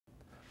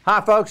Hi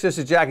folks, this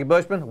is Jackie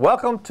Bushman.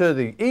 Welcome to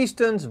the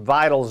Easton's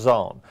Vital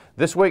Zone.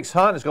 This week's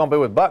hunt is going to be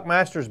with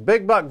Buckmasters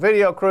Big Buck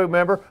video crew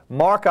member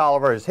Mark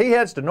Oliver as he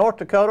heads to North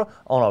Dakota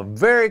on a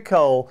very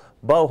cold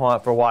bow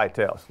hunt for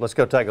whitetails. Let's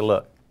go take a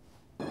look.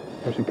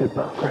 There's a good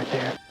buck right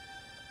there.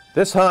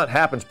 This hunt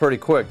happens pretty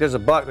quick. There's a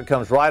buck that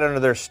comes right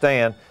under their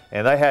stand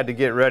and they had to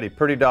get ready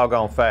pretty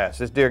doggone fast.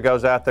 This deer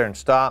goes out there and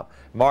stops.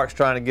 Mark's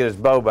trying to get his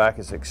bow back.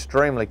 It's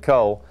extremely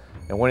cold,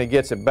 and when he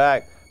gets it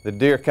back, the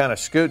deer kind of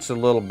scoots a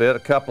little bit, a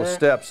couple of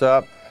steps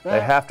up.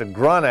 They have to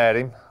grunt at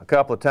him a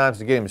couple of times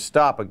to get him to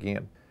stop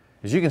again.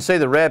 As you can see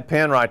the red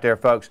pin right there,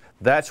 folks,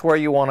 that's where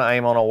you want to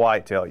aim on a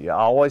whitetail. You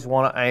always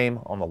want to aim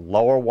on the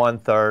lower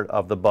 1/3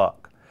 of the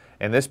buck.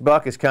 And this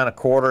buck is kind of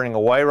quartering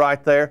away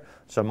right there,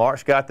 so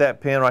Mark's got that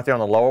pin right there on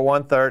the lower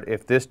 1/3.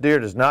 If this deer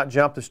does not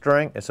jump the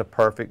string, it's a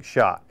perfect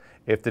shot.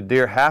 If the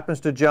deer happens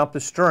to jump the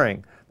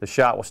string, the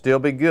shot will still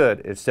be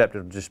good, except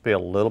it'll just be a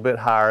little bit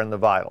higher in the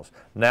vitals.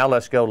 Now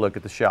let's go look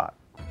at the shot.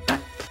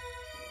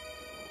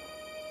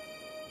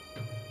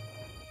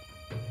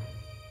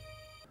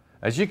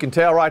 As you can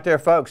tell right there,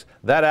 folks,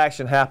 that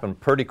action happened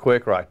pretty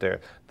quick right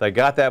there. They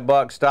got that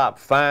buck stopped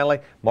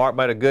finally. Mark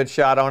made a good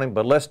shot on him,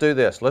 but let's do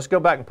this. Let's go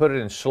back and put it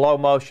in slow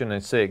motion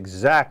and see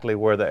exactly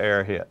where the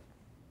arrow hit.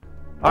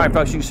 All right,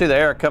 folks, you can see the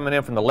arrow coming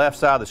in from the left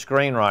side of the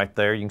screen right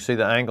there. You can see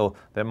the angle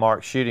that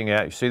Mark's shooting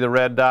at. You see the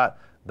red dot?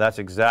 That's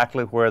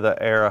exactly where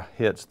the arrow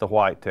hits the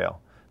whitetail.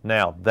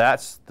 Now,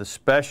 that's the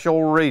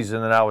special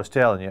reason that I was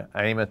telling you,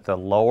 aim at the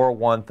lower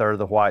 1/3 of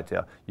the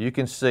whitetail. You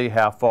can see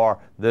how far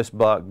this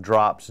buck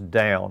drops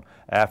down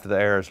after the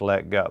arrow is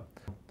let go.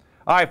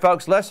 All right,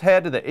 folks, let's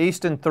head to the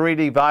Easton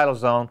 3D Vital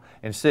Zone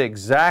and see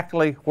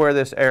exactly where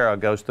this arrow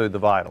goes through the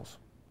vitals.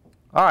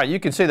 All right, you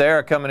can see the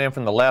arrow coming in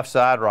from the left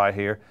side right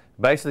here,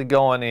 basically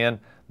going in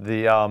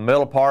the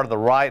middle part of the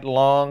right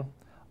lung,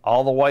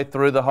 all the way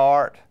through the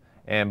heart,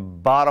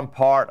 and bottom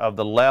part of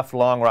the left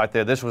lung right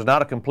there. This was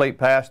not a complete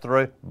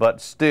pass-through, but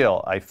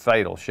still a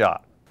fatal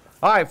shot.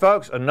 All right,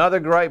 folks, another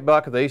great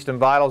buck of the Easton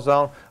Vital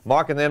Zone.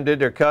 Mark and them did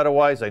their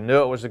cutaways. They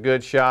knew it was a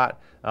good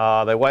shot.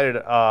 They waited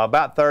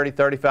about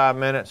 30-35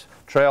 minutes,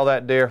 trailed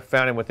that deer,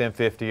 found him within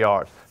 50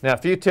 yards. Now, a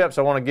few tips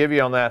I want to give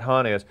you on that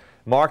hunt is,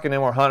 Mark and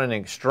them were hunting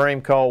in extreme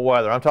cold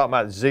weather. I'm talking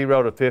about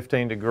 0 to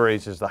 15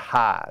 degrees is the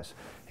highs.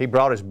 He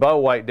brought his bow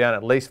weight down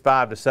at least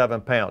 5 to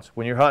 7 pounds.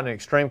 When you're hunting in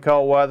extreme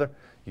cold weather,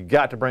 you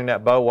got to bring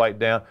that bow weight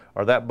down,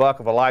 or that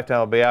buck of a lifetime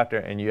will be out there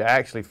and you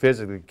actually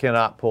physically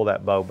cannot pull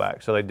that bow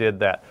back. So they did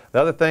that.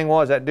 The other thing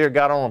was that deer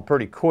got on him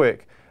pretty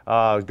quick,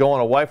 going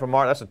away from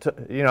Mark. That's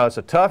it's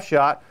a tough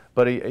shot,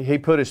 but he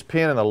put his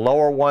pin in the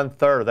lower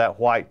 1/3 of that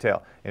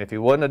whitetail. And if he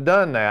wouldn't have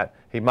done that,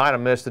 he might have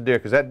missed the deer,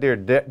 because that deer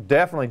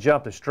definitely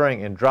jumped the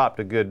string and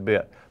dropped a good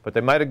bit. But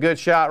they made a good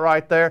shot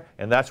right there,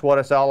 and that's what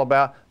it's all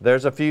about.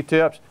 There's a few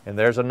tips, and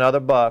there's another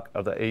buck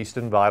of the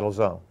Easton Vital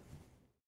Zone.